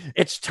 Frank.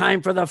 It's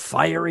time for the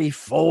Fiery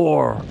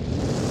Four.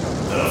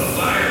 The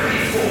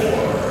Fiery Four.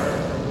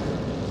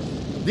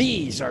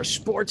 These are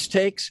sports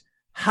takes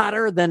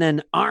hotter than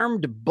an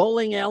armed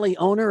bowling alley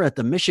owner at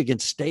the Michigan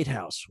State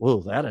House.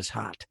 Whoa, that is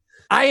hot.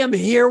 I am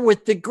here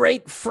with the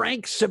great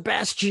Frank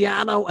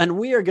Sebastiano, and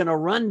we are going to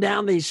run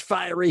down these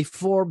Fiery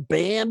Four.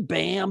 Bam,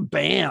 bam,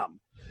 bam.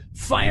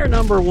 Fire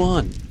number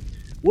one.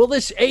 Will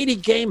this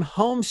 80-game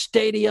home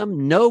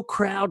stadium, no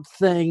crowd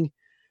thing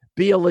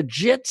be a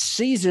legit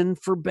season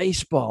for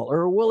baseball,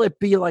 or will it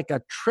be like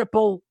a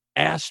triple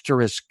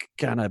asterisk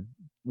kind of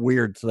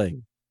weird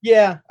thing?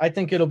 Yeah, I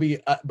think it'll be,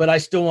 but I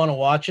still want to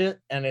watch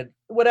it. And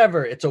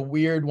it's a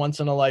weird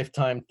once in a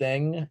lifetime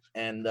thing.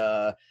 And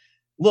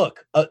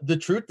look, the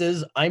truth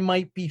is, I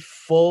might be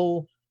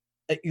full.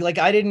 Like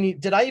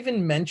did I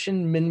even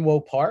mention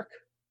Minwo Park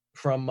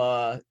from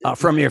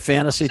your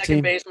fantasy second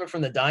team baseman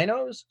from the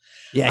Dinos?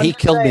 Yeah, he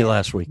killed me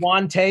last week.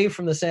 Juan Tay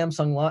from the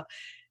Samsung lot.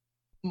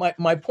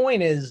 My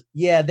point is,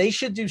 yeah, they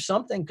should do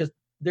something because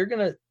they're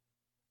gonna.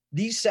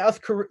 These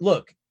South Korea.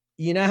 Look,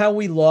 you know how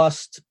we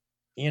lost.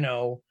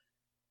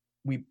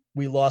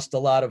 We lost a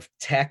lot of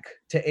tech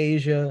to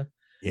Asia.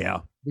 Yeah.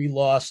 We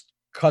lost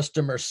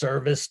customer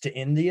service to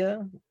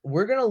India.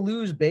 We're going to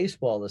lose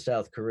baseball to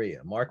South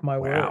Korea. Mark my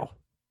word. Wow.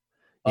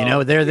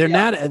 They're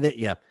not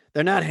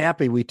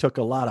happy. We took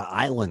a lot of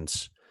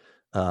islands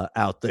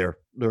out there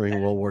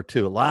during World War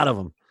II. A lot of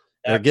them.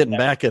 They're getting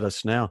back at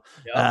us now.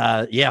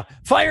 Yeah.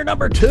 Fire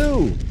number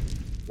two.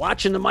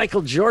 Watching the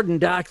Michael Jordan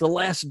doc, The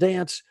Last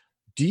Dance.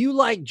 Do you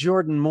like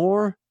Jordan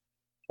more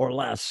or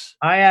less?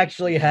 I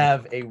actually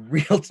have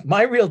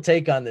my real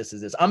take on this is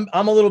this. I'm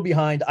a little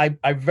behind.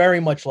 I very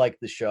much like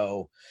the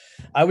show.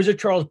 I was a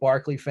Charles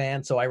Barkley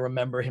fan, so I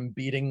remember him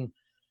beating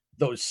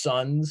those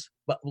Suns.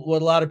 But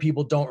what a lot of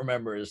people don't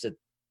remember is that,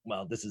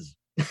 this is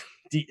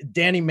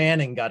Danny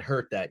Manning got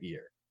hurt that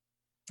year.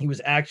 He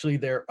was actually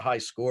their high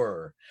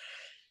scorer.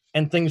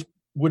 And things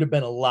would have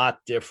been a lot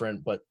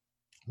different, but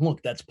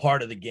look, that's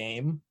part of the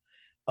game.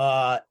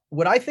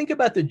 What I think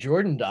about the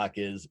Jordan doc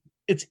is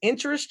it's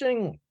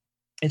interesting.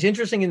 It's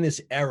interesting in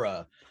this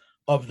era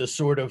of the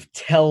sort of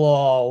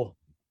tell-all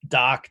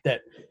doc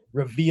that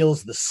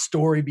reveals the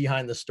story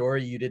behind the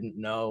story you didn't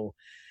know.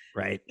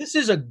 Right. This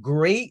is a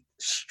great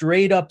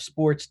straight up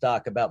sports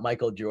doc about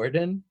Michael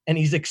Jordan, and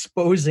he's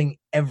exposing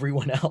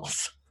everyone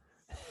else.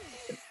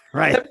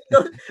 Right.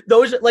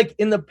 Those like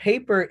in the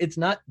paper, it's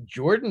not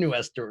Jordan who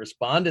has to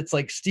respond. It's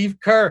like Steve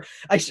Kerr.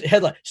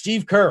 Headline: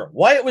 Steve Kerr,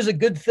 why it was a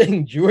good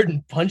thing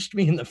Jordan punched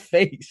me in the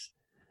face.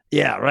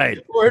 Yeah, right.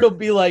 Or it'll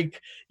be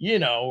like,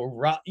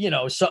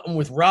 something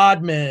with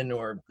Rodman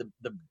or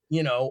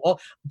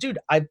dude,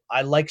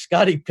 I like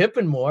Scottie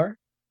Pippen more.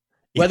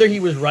 Whether he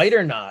was right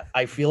or not,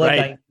 I feel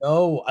like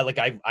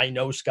right. I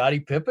know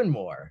Scottie Pippen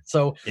more.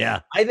 So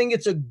yeah, I think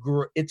it's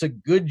a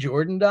good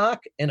Jordan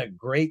doc and a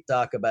great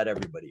doc about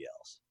everybody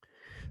else.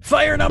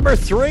 Fire number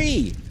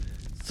 3.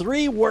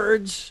 3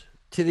 words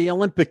to the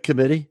Olympic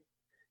Committee.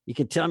 You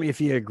can tell me if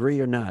you agree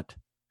or not.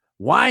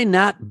 Why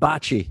not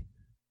bocce?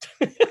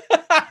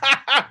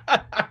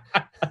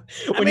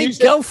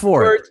 Go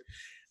for it.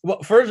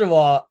 Well, first of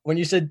all, when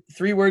you said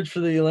 3 words for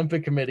the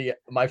Olympic Committee,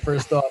 my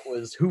first thought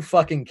was, who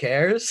fucking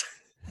cares?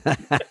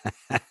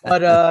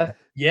 But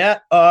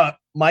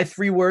my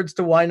 3 words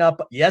to why not?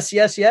 Yes,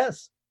 yes,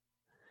 yes.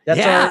 That's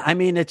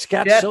it's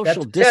got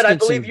social distancing. I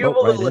believe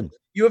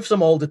you have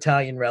some old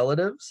Italian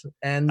relatives,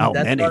 and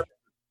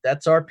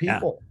that's our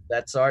people. Yeah.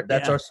 That's our.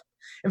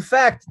 In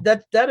fact,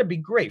 that'd be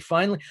great.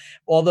 Finally,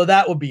 although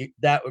that would be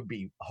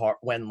hard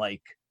when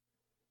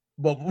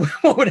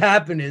what would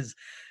happen is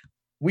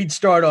we'd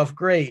start off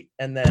great,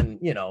 and then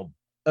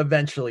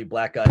eventually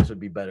black guys would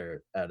be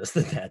better at us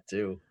than that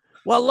too.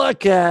 Well,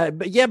 look, I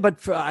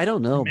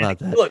don't know about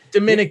that. Look,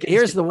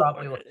 Dominicans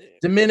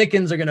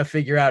are going to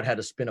figure out how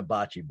to spin a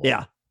bocce ball.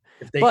 Yeah,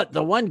 but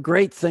the one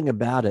great thing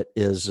about it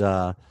is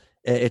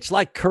it's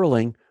like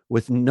curling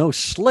with no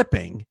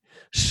slipping.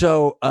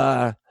 So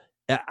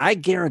I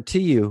guarantee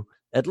you,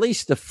 at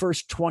least the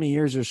first 20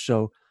 years or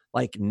so,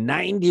 like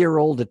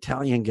 90-year-old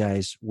Italian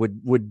guys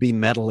would be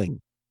medaling,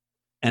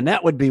 and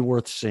that would be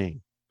worth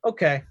seeing.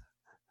 Okay.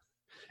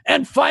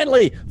 And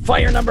finally,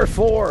 fire number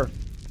 4.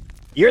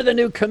 You're the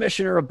new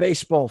commissioner of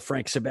baseball,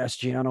 Frank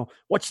Sebastiano.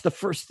 What's the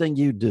first thing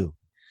you do?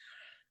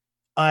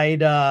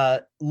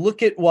 I'd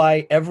look at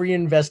why every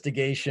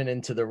investigation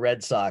into the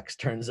Red Sox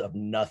turns up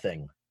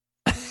nothing.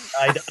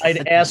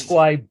 I'd ask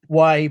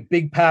why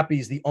Big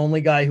Pappy's the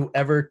only guy who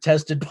ever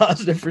tested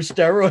positive for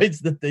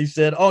steroids that they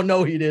said, oh,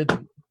 no, he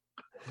didn't.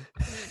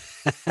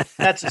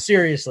 That's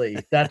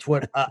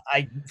what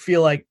I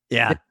feel like.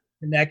 Yeah.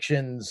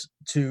 Connections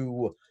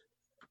to,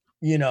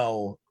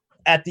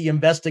 at the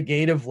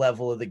investigative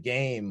level of the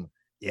game,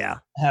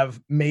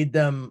 have made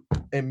them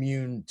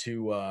immune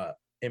to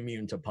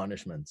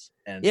punishments.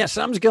 And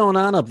something's going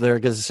on up there,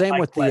 because the same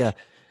with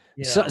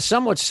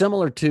somewhat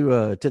similar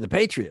to the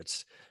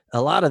Patriots.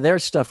 A lot of their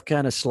stuff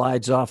kind of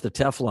slides off the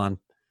Teflon.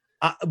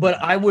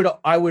 But I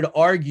would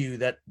argue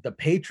that the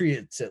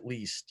Patriots at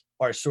least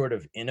are sort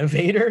of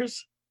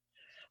innovators.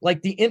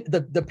 Like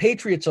the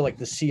Patriots are like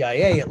the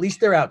CIA. At least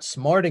they're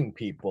outsmarting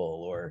people.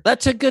 Or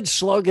that's a good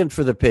slogan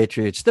for the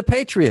Patriots. The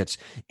Patriots,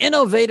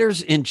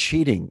 innovators in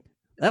cheating.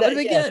 That would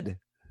be good.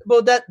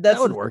 Well, that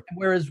would work.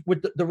 Whereas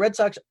with the Red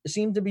Sox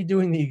seem to be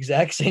doing the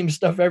exact same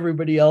stuff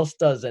everybody else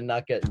does and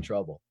not get in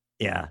trouble.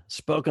 Yeah,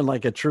 spoken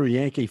like a true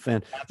Yankee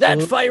fan.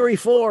 Absolutely. That Fiery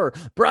 4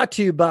 brought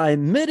to you by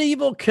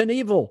Medieval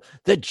Knievel,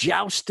 the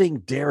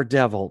jousting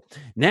daredevil.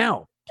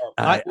 Now,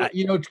 I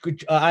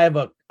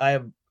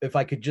have if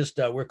I could just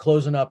we're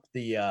closing up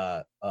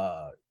the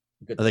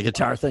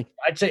guitar thing.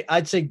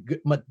 I'd say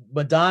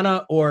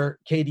Madonna or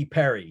Katy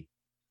Perry.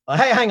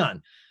 Hey, hang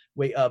on,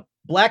 wait.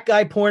 Black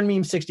guy porn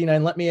meme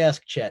 69. Let me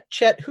ask Chet.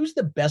 Chet, who's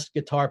the best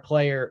guitar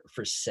player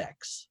for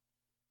sex?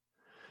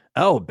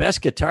 Oh,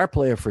 best guitar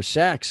player for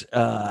sex.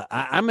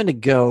 I'm going to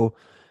go.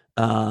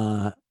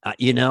 I'm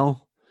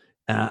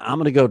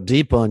going to go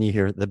deep on you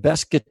here. The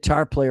best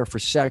guitar player for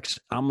sex,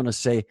 I'm going to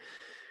say,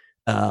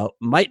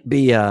 might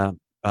be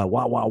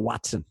Wah-Wah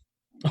Watson.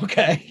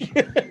 Okay,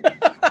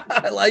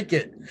 I like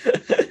it.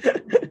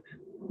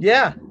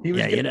 Yeah, he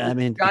was. Yeah,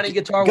 Johnny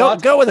Guitar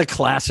Watson. Go with a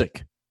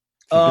classic.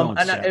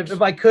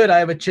 If I could, I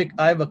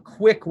have a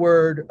quick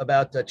word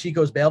about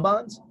Chico's bail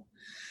bonds.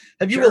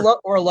 Have you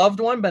or a loved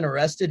one been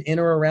arrested in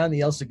or around the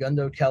El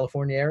Segundo,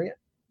 California area?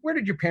 Where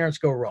did your parents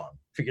go wrong?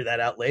 Figure that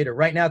out later.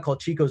 Right now, call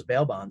Chico's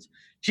bail bonds.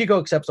 Chico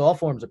accepts all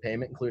forms of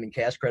payment, including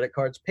cash, credit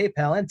cards,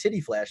 PayPal, and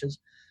titty flashes.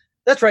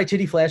 That's right,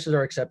 titty flashes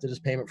are accepted as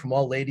payment from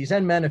all ladies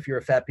and men if you're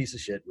a fat piece of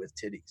shit with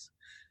titties.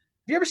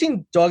 Have you ever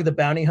seen Dog the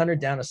Bounty Hunter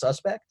down a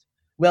suspect?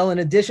 Well, in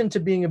addition to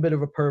being a bit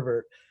of a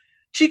pervert,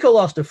 Chico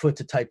lost a foot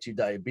to type 2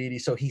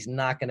 diabetes, so he's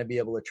not going to be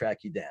able to track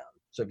you down.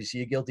 So if you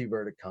see a guilty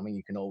verdict coming,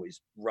 you can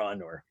always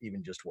run or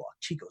even just walk.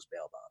 Chico's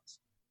bail bonds.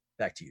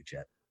 Back to you,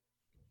 Chet.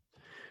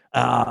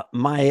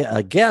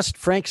 My guest,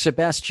 Frank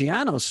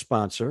Sebastiano's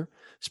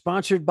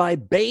sponsored by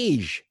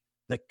Beige,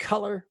 the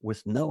color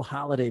with no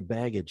holiday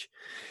baggage.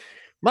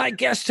 My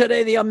guest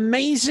today, the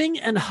amazing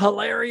and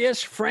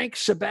hilarious Frank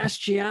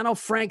Sebastiano.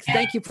 Frank,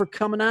 thank you for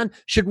coming on.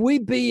 Should we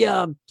be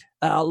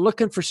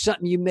looking for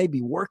something you may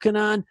be working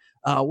on?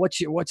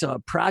 What's a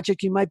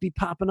project you might be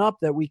popping up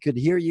that we could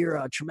hear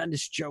your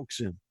tremendous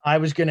jokes in? I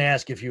was going to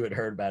ask if you had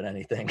heard about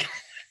anything.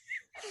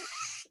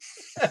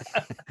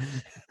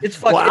 It's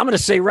fucking. Well, I'm going to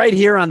say right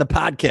here on the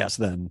podcast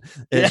then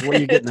is where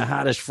you're getting the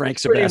hottest Frank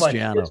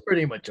Sebastiano. It's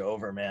pretty much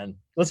over, man.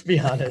 Let's be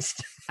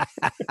honest.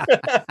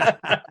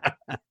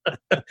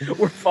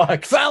 We're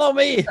fucked. Follow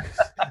me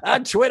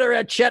on Twitter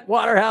at Chet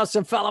Waterhouse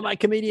and follow my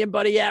comedian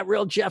buddy at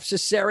Real Jeff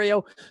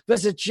Cesario.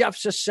 Visit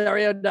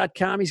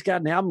jeffcesario.com. He's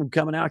got an album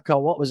coming out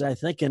called What Was I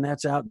Thinking?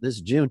 That's out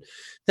this June.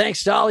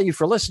 Thanks to all of you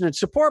for listening.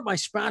 Support my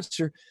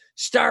sponsor,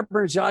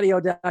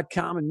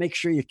 StarburnsAudio.com, and make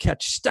sure you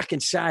catch Stuck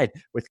Inside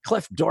with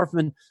Cliff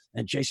Dorfman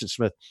and Jason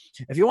Smith.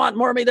 If you want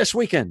more of me this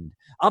weekend,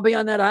 I'll be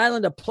on that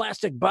island of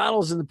plastic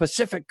bottles in the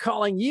Pacific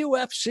calling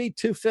UFC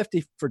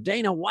 250 for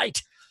Dana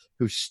White,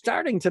 who's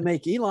starting to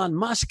make Elon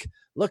Musk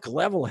look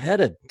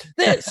level-headed.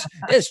 This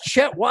is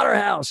Chet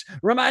Waterhouse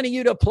reminding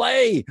you to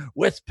play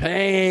with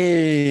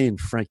pain.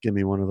 Frank, give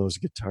me one of those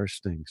guitar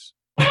stings.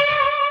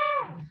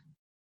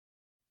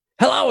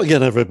 Hello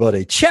again,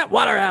 everybody. Chet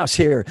Waterhouse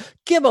here.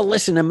 Give a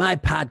listen to my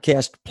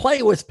podcast,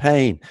 Play with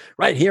Pain,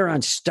 right here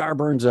on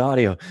Starburns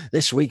Audio.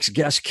 This week's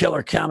guest,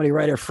 killer comedy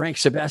writer Frank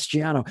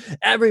Sebastiano.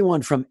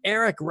 Everyone from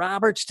Eric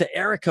Roberts to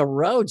Erica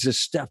Rhodes has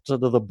stepped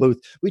into the booth.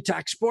 We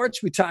talk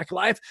sports, we talk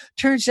life.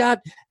 Turns out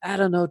I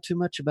don't know too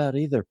much about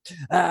either.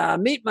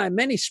 Meet my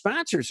many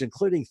sponsors,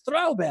 including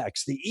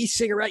Throwbacks, the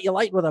e-cigarette you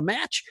light with a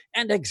match,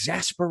 and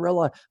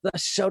Exasperilla, the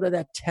soda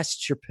that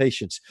tests your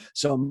patience.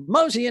 So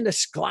mosey into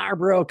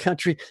Scarborough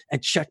country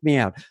and check me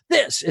out.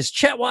 This is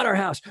Chet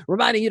Waterhouse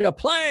reminding you to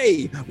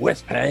play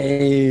with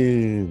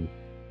pain.